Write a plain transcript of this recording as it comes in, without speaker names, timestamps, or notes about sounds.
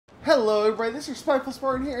Hello everybody, this is Spiteful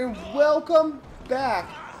Spartan here, and welcome back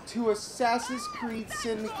to Assassin's Creed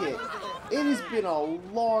Syndicate. It has been a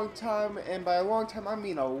long time, and by a long time I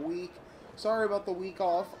mean a week. Sorry about the week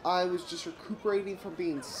off. I was just recuperating from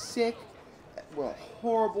being sick, well,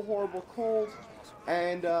 horrible cold,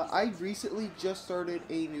 and I recently just started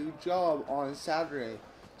a new job on Saturday.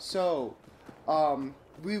 So,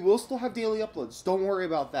 we will still have daily uploads. Don't worry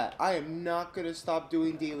about that. I am not going to stop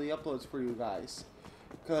doing daily uploads for you guys,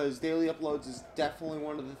 because daily uploads is definitely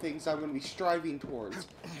one of the things I'm going to be striving towards.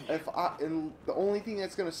 And the only thing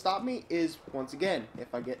that's going to stop me is, once again,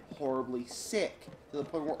 if I get horribly sick to the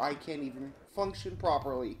point where I can't even function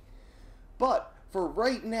properly. But for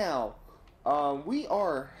right now, we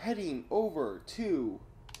are heading over to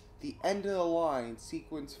the end of the line,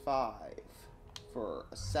 sequence 5 for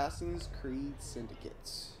Assassin's Creed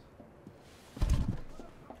Syndicate.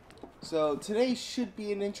 So today should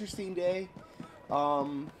be an interesting day.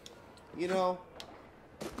 You know,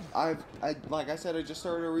 like I said, I just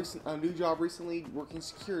started a new job recently, working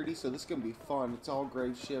security, so this is gonna be fun. It's all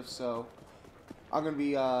grave shifts, so I'm gonna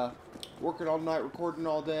be working all night, recording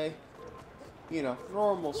all day. You know,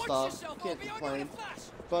 normal stuff. Can't complain.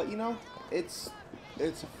 But you know, it's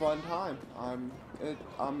a fun time.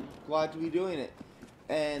 I'm glad to be doing it,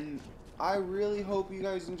 and I really hope you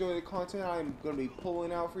guys enjoy the content I'm gonna be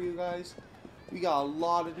pulling out for you guys. We got a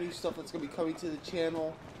lot of new stuff that's going to be coming to the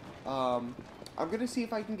channel. I'm going to see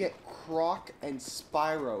if I can get Croc and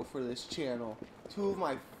Spyro for this channel. Two of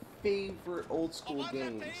my favorite old school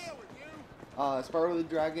games. Spyro the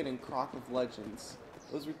Dragon and Croc of Legends.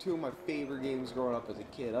 Those were two of my favorite games growing up as a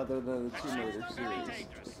kid, other than the Tomb Raider series.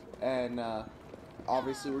 And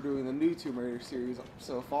obviously we're doing the new Tomb Raider series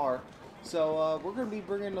so far. So we're going to be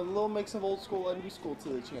bringing a little mix of old school and new school to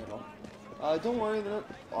the channel. Don't worry,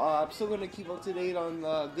 I'm still going to keep up to date on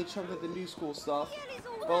a good chunk of the new school stuff,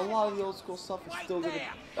 but a lot of the old school stuff is still going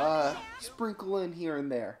to sprinkle in here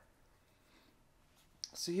and there.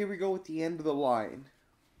 So here we go with the end of the line.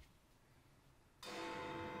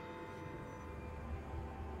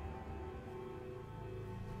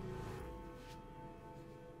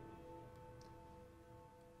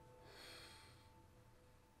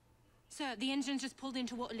 Sir, the engine's just pulled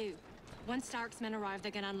into Waterloo. Once Stark's men arrive,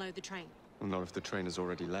 they're going to unload the train. Well, not if the train has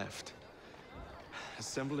already left.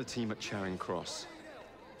 Assemble a team at Charing Cross.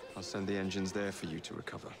 I'll send the engines there for you to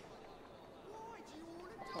recover.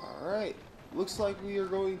 Alright. Looks like we are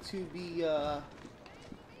going to be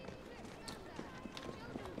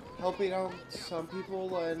helping out some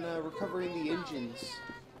people and recovering the engines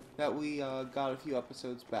that we got a few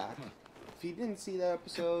episodes back. If you didn't see that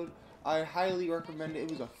episode, I highly recommend it. It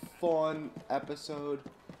was a fun episode.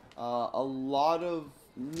 A lot of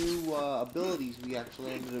new abilities we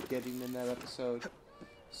actually ended up getting in that episode.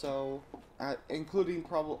 So, including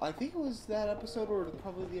probably, I think it was that episode or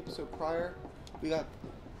probably the episode prior. We got.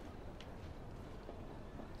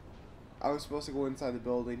 I was supposed to go inside the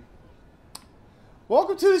building.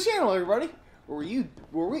 Welcome to the channel, everybody.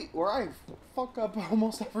 Where I fuck up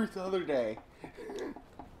almost every other day.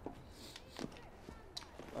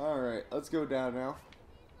 All right, let's go down now.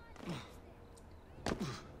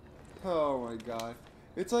 Oh my god.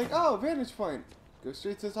 It's like, oh, vantage point. Go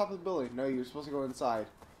straight to the top of the building. No, you're supposed to go inside.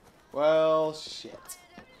 Well, shit.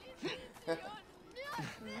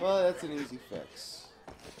 Well, that's an easy fix.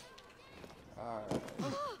 Alright.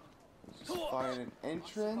 Just find an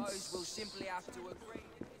entrance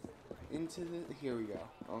into the... Here we go.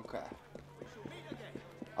 Okay.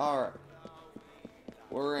 Alright.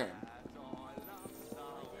 We're in.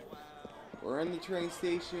 We're in the train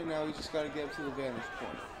station. Now we just gotta get up to the vantage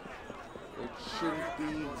point. It shouldn't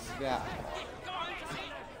be that hard.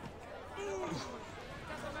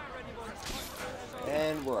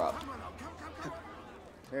 And we're up.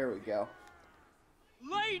 There we go.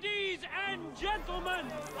 Ladies and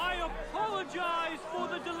gentlemen, I apologize for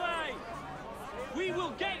the delay. We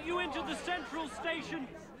will get you into the central station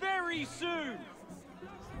very soon.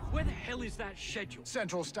 Where the hell is that schedule?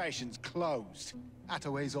 Central station's closed.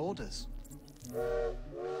 Attaway's orders.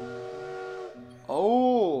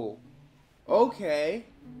 Oh. Okay.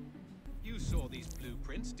 You saw these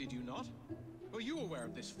blueprints, did you not? Were you aware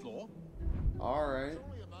of this floor? Alright.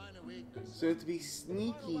 So to be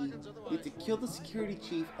sneaky, we have to kill the security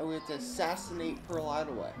chief and we have to assassinate Pearl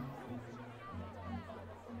Attaway.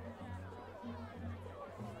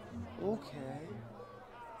 Okay.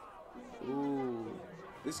 Ooh.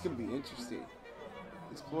 This can be interesting.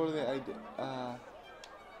 Explore the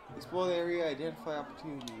area, identify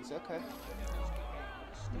opportunities. Okay.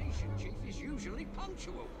 Station chief is usually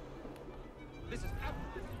punctual. This is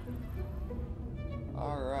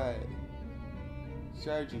Alright.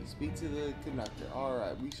 Strategy. Speak to the conductor.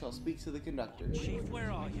 Alright, we shall speak to the conductor. Chief, where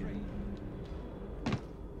are you?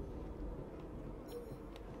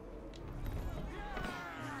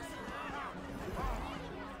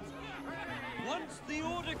 Once the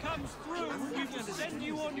order comes through, we will send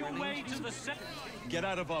you on your way to the Get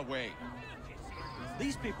out of our way.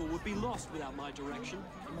 These people would be lost without my direction,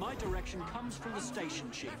 and my direction comes from the station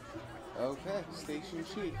chief. Okay, station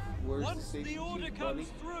chief. Where's Once the station the order chief, comes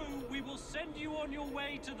buddy? through, we will send you on your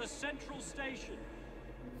way to the central station.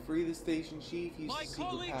 Free the station chief. Use My the secret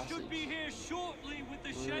colleagues passage. should be here shortly with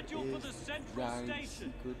the Where schedule for is the central giant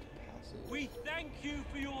station. secret passage? We thank you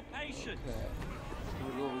for your patience. Okay. I'm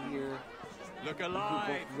gonna go over here. Look Group alive.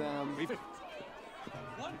 both of them. We've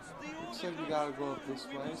Once the order Looks like we comes gotta go through, up this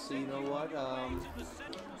we will way. So you send know you what? on your way to the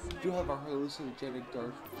central We do have our hallucinogenic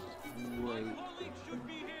darts, which is My great. colleagues should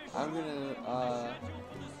be here I'm shortly gonna with the schedule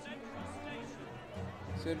for the central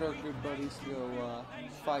station. send our good buddies to go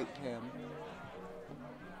fight him.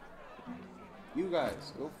 You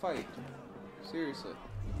guys, go fight. Seriously.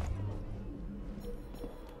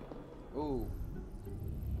 Ooh.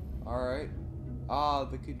 Alright. Ah,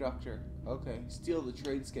 the conductor. Okay, steal the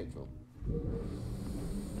train schedule.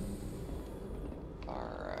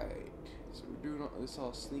 Alright. So we're doing this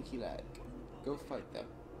all sneaky like. Go fight them.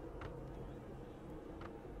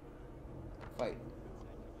 Fight.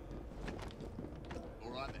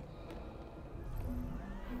 Alright then.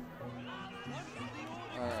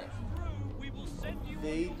 Alright.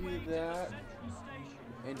 They do that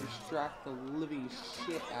and distract the living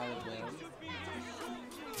shit out of them.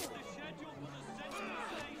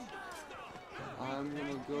 I'm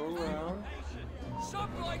gonna go around.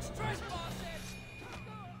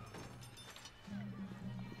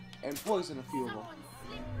 And poison a few of them.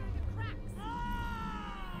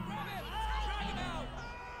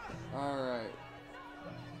 Alright.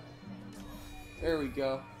 There we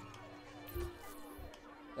go.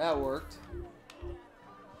 That worked.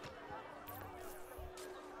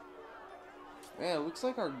 Man, it looks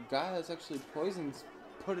like our guy that's actually poisoned's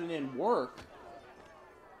putting in work.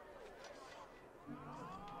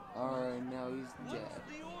 Alright, now he's dead.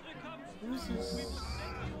 Who's this?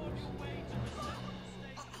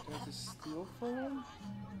 Do I have to steal from him?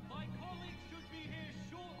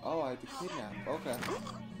 Oh, I had to kidnap. Okay.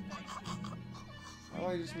 How do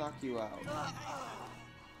I just knock you out?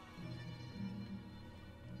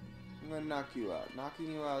 I'm gonna knock you out.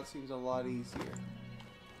 Knocking you out seems a lot easier.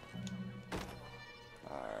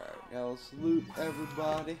 Alright, now let's loot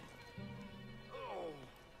everybody.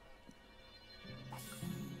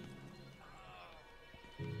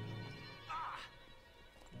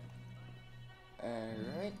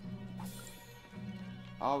 Alright.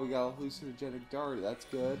 Oh, we got a hallucinogenic dart. That's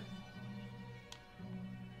good.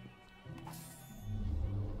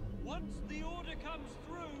 Once the order comes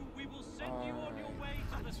through, we will send you on your way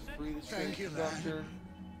to the Free central the Thank train you, lad. conductor.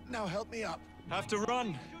 Now help me up. have to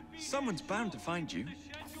run. Someone's bound to find you. The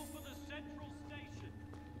schedule for the central station.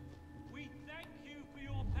 We thank you for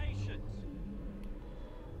your patience.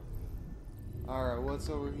 Alright, what's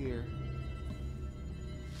over here?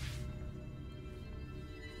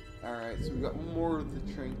 Alright, so we got more of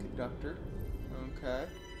the train conductor. Okay.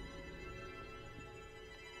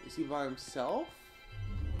 Is he by himself?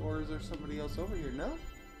 Or is there somebody else over here? No?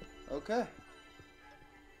 Okay.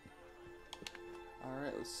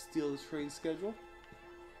 Alright, let's steal the train schedule.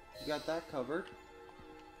 We got that covered.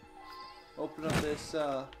 Open up this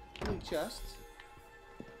loot chest.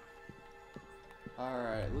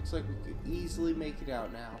 Alright, looks like we could easily make it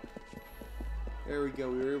out now. There we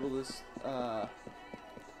go, we were able to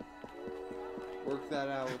work that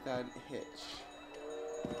out without a hitch.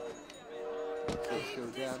 Let's go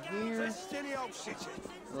down here.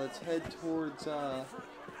 Let's head towards all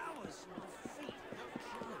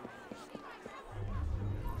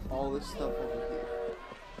this stuff over here.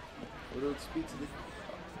 We don't speak to the.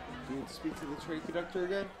 Do we speak to the train conductor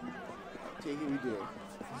again? Take it, we do.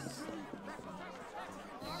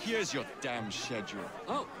 Here's your damn schedule.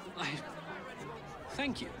 Oh,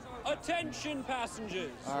 thank you. Attention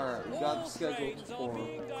passengers! Alright, we got the schedule trains to are form.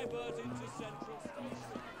 being diverted to Central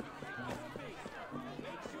Station.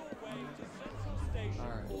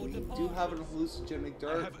 Alright, we do have an hallucinogenic I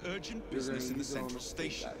dart. have urgent We're gonna business in the use it on central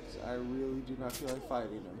escape, station. guys. I really do not feel like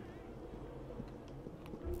fighting him.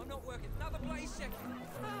 I'm not working another bloody second.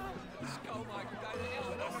 Skullmaker go to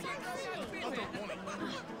hell and off you. I don't want it.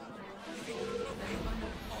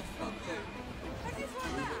 Oh, fuck you.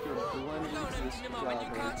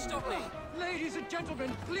 You can't stop me. Ladies and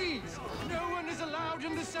gentlemen, please! No one is allowed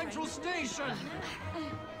in the central station!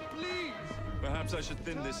 Please! Perhaps I should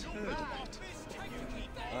thin this herd a bit.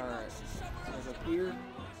 Alright. Right up here.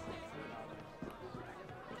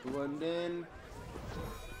 Blend in.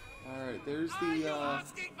 Alright, there's the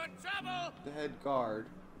head guard.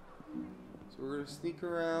 So we're gonna sneak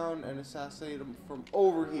around and assassinate him from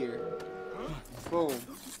over here. Boom.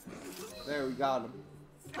 There, we got him.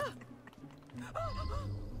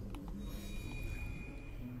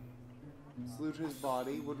 Let's loot his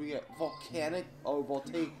body. What do we get? Volcanic? Oh,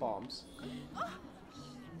 voltaic bombs.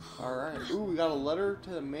 Alright. Ooh, we got a letter to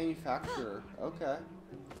the manufacturer. Okay.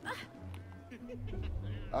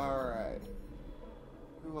 Alright.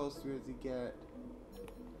 Who else do we have to get?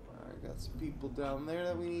 Alright, got some people down there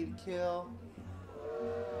that we need to kill.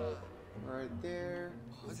 Right there.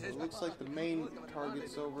 It looks like the main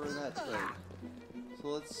target's over in that thing. So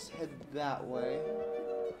let's head that way.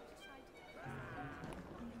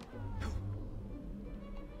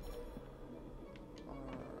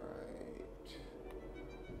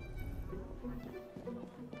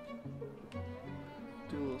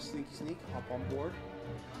 Do a little sneaky sneak, hop on board.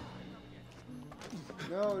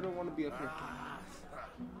 No, I don't want to be up here.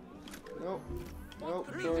 Nope. Nope,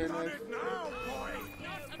 throw your knife.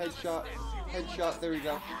 Headshot. Headshot, there we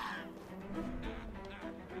go.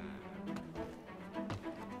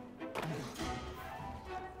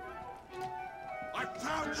 I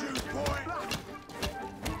found you, boy!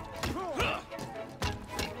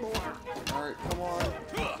 Alright, come on.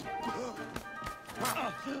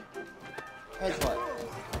 Headbutt.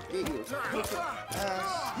 Get you. Ass.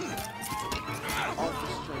 Off the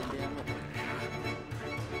string, damn it.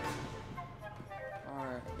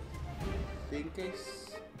 Alright. Think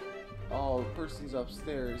oh, the person's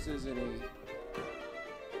upstairs, isn't he?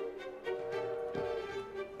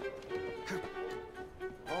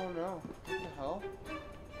 Oh no. What the hell?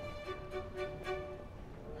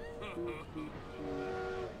 Do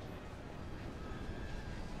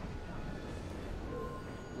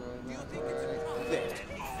you think it's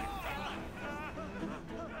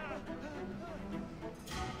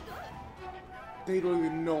They don't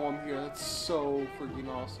even know I'm here. That's so freaking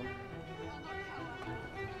awesome.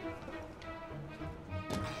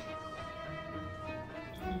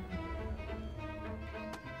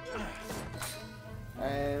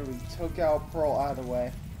 And we took out Pearl out of the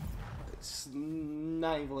way.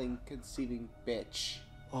 Sniveling, conceiving bitch.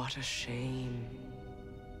 What a shame.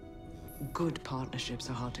 Good partnerships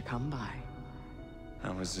are hard to come by.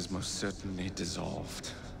 Ours is most certainly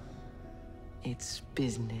dissolved. It's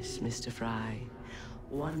business, Mr. Fry.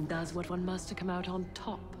 One does what one must to come out on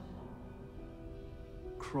top.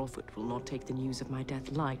 Crawford will not take the news of my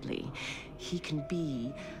death lightly. He can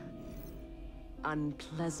be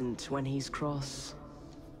unpleasant when he's cross.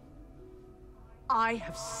 I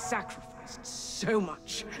have sacrificed so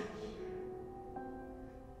much.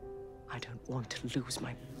 I don't want to lose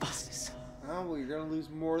my bosses. Oh, well, you're gonna lose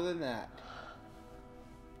more than that.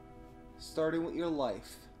 Starting with your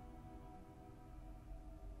life.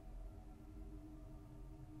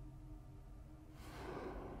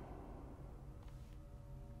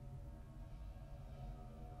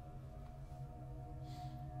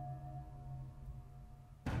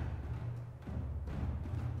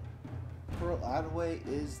 Pearl Attaway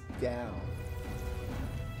is down.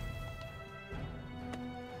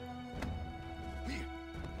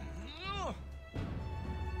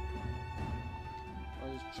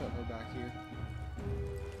 I'll just shut her back here.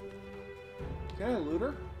 Can I loot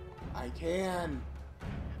her? I can.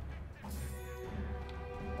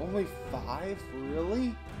 Only 5?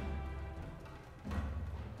 Really?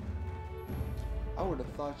 I would have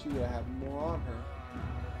thought you would have more on her.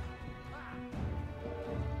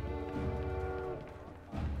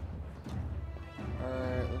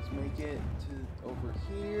 Alright, let's make it to over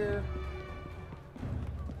here.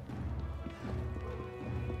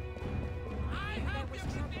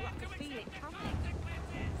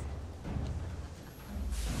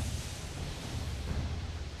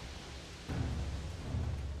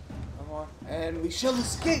 Come on, and we shall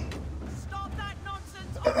escape! Stop that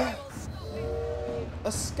nonsense, or I will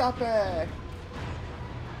Escape!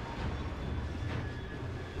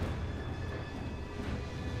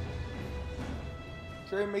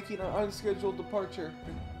 Train making an unscheduled departure.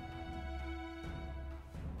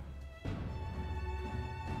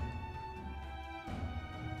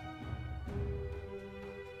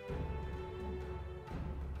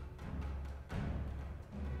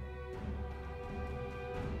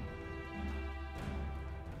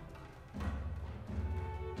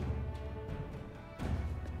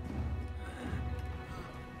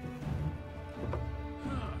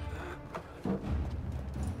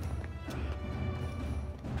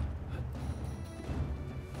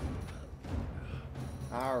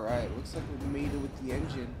 Alright, looks like we made it with the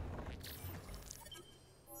engine.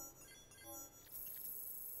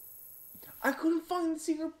 I couldn't find the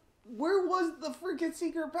secret. Where was the freaking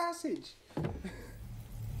secret passage?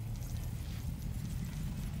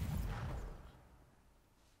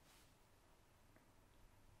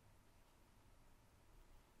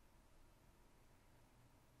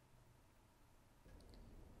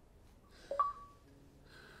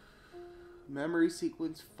 Memory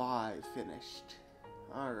sequence 5 finished.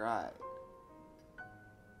 Alright.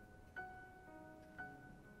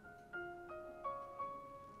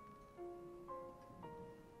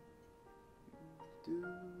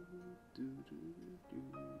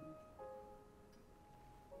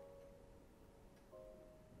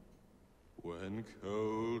 When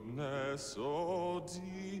coldness or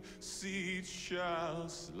deceit shall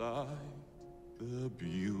slide, the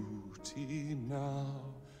beauty now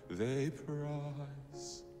they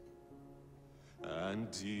prize,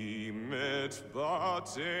 and deem it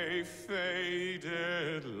but a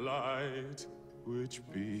faded light which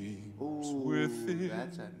beams within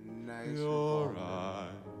that's a nice your revolver. eyes.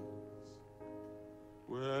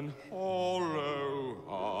 When hollow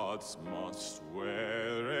hearts must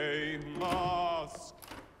wear a mask.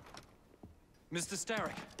 Mr.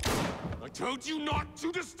 Starrick. I told you not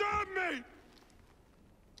to disturb me!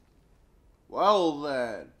 Well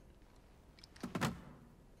then.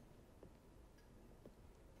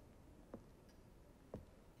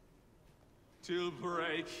 Till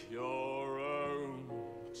break your own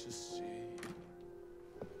to see.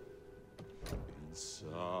 In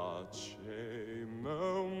such a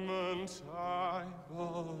moment I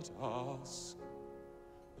but ask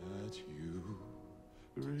that you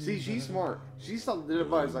See, she's smart. She saw the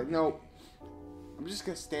device like, nope. I'm just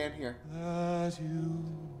gonna stand here. that you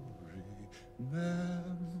remember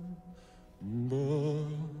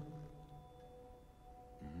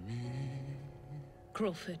me.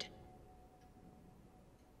 Crawford.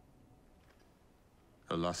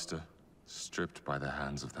 Her luster stripped by the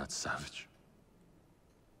hands of that savage.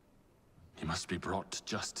 He must be brought to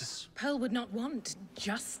justice. Pearl would not want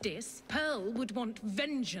justice. Pearl would want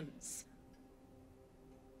vengeance.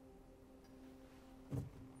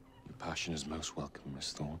 Your passion is most welcome,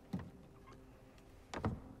 Miss Thorne.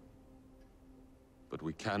 But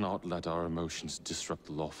we cannot let our emotions disrupt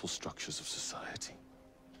the lawful structures of society.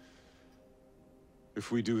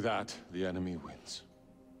 If we do that, the enemy wins.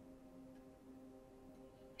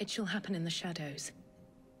 It shall happen in the shadows.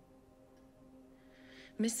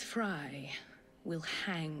 Miss Fry will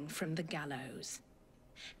hang from the gallows,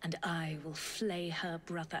 and I will flay her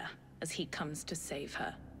brother as he comes to save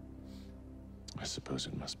her. I suppose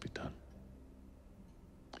it must be done.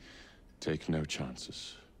 Take no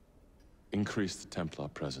chances. Increase the Templar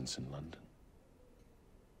presence in London.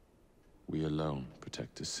 We alone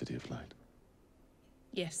protect this city of light.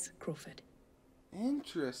 Yes, Crawford.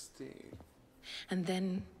 Interesting. And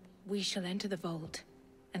then we shall enter the vault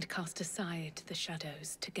and cast aside the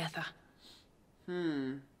shadows together.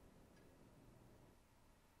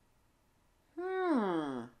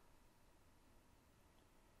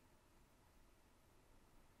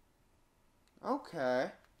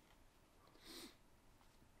 Okay.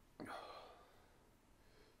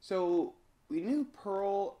 So, we knew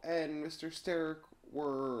Pearl and Mr. Starrick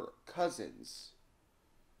were cousins.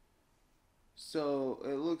 So,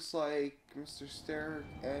 it looks like Mr. Starrick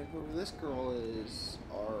and whoever this girl is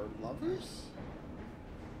are lovers?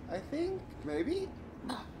 I think? Maybe?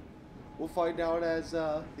 We'll find out as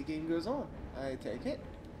the game goes on. I take it.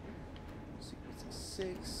 Sequence 6.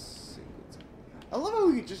 Sequence 8. I love how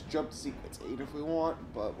we can just jump to sequence 8 if we want,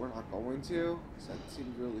 but we're not going to. Because that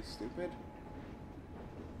seems really stupid.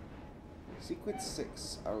 Sequence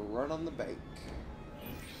 6. A run on the bank.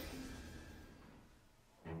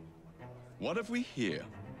 What have we here?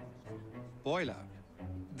 Boiler.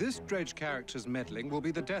 This Dredge character's meddling will be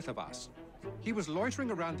the death of us. He was loitering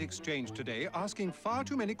around the exchange today, asking far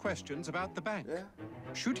too many questions about the bank. Yeah.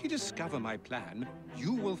 Should he discover my plan,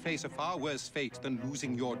 you will face a far worse fate than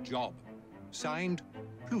losing your job. Signed,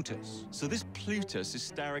 Plutus. So this Plutus is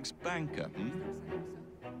Starrick's banker, hmm?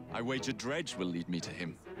 I wager Dredge will lead me to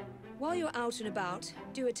him. While you're out and about,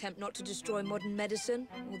 do attempt not to destroy modern medicine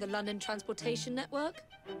or the London transportation network.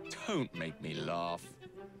 Don't make me laugh.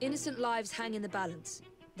 Innocent lives hang in the balance.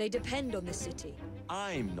 They depend on this city.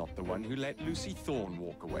 I'm not the one who let Lucy Thorne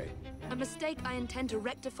walk away. A mistake I intend to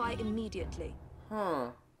rectify immediately. Huh.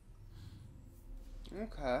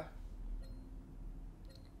 Okay.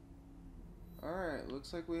 Alright,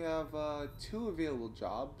 looks like we have 2 available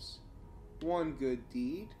jobs, 1 good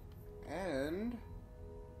deed, and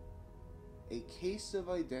a case of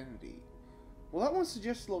identity. Well, that one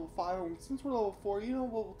suggests level 5, and since we're level 4, you know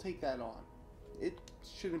what, we'll take that on. It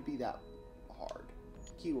shouldn't be that hard.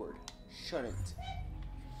 Keyword, Shouldn't.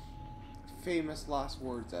 Famous last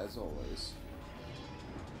words, as always.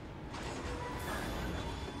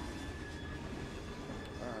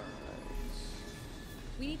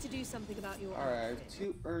 We need to do something about your Alright, I have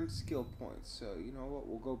 2 earned skill points. So, you know what?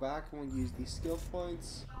 We'll go back and we'll use these skill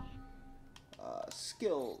points.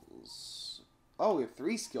 Skills. Oh, we have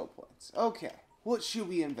 3 skill points. Okay. What should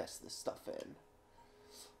we invest this stuff in?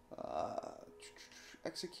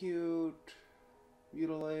 Execute.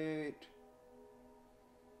 Mutilate.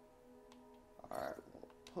 Alright,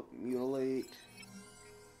 we'll put mutilate.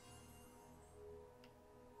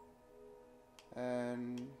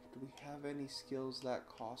 And do we have any skills that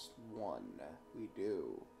cost 1? We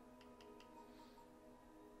do.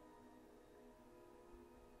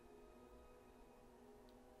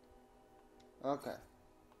 Okay.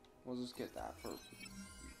 We'll just get that for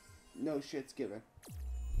no shits given.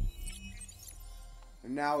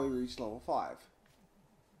 And now we reach level 5.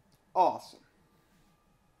 Awesome.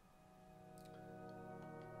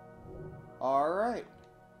 Alright.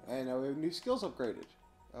 And now we have new skills upgraded.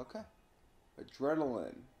 Okay.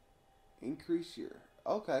 Adrenaline. Increase your...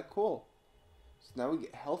 Okay, cool. So now we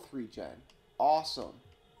get health regen. Awesome.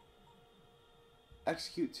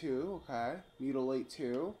 Execute 2. Okay. Mutilate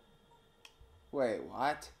 2. Wait,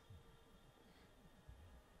 what?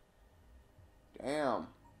 Damn.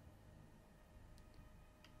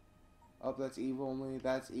 Oh, that's Eve only.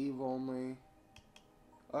 That's Eve only.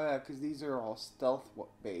 Oh yeah, because these are all stealth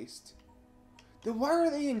based. Then why are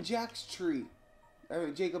they in Jack's tree? I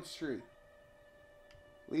mean, Jacob's tree.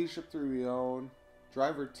 Leadership 3 we own.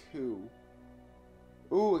 Driver 2.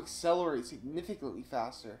 Ooh, accelerate significantly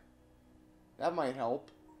faster. That might help.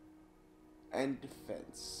 And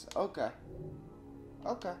defense. Okay.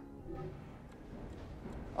 Okay.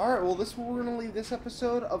 Alright, well, this is where we're going to leave this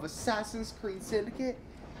episode of Assassin's Creed Syndicate.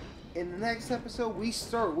 In the next episode, we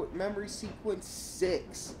start with Memory Sequence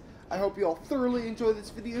 6. I hope you all thoroughly enjoyed this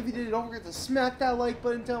video. If you did, don't forget to smack that like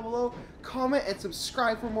button down below, comment, and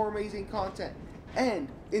subscribe for more amazing content. And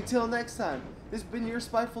until next time, this has been your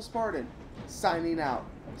Spiteful Spartan, signing out.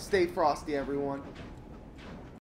 Stay frosty, everyone.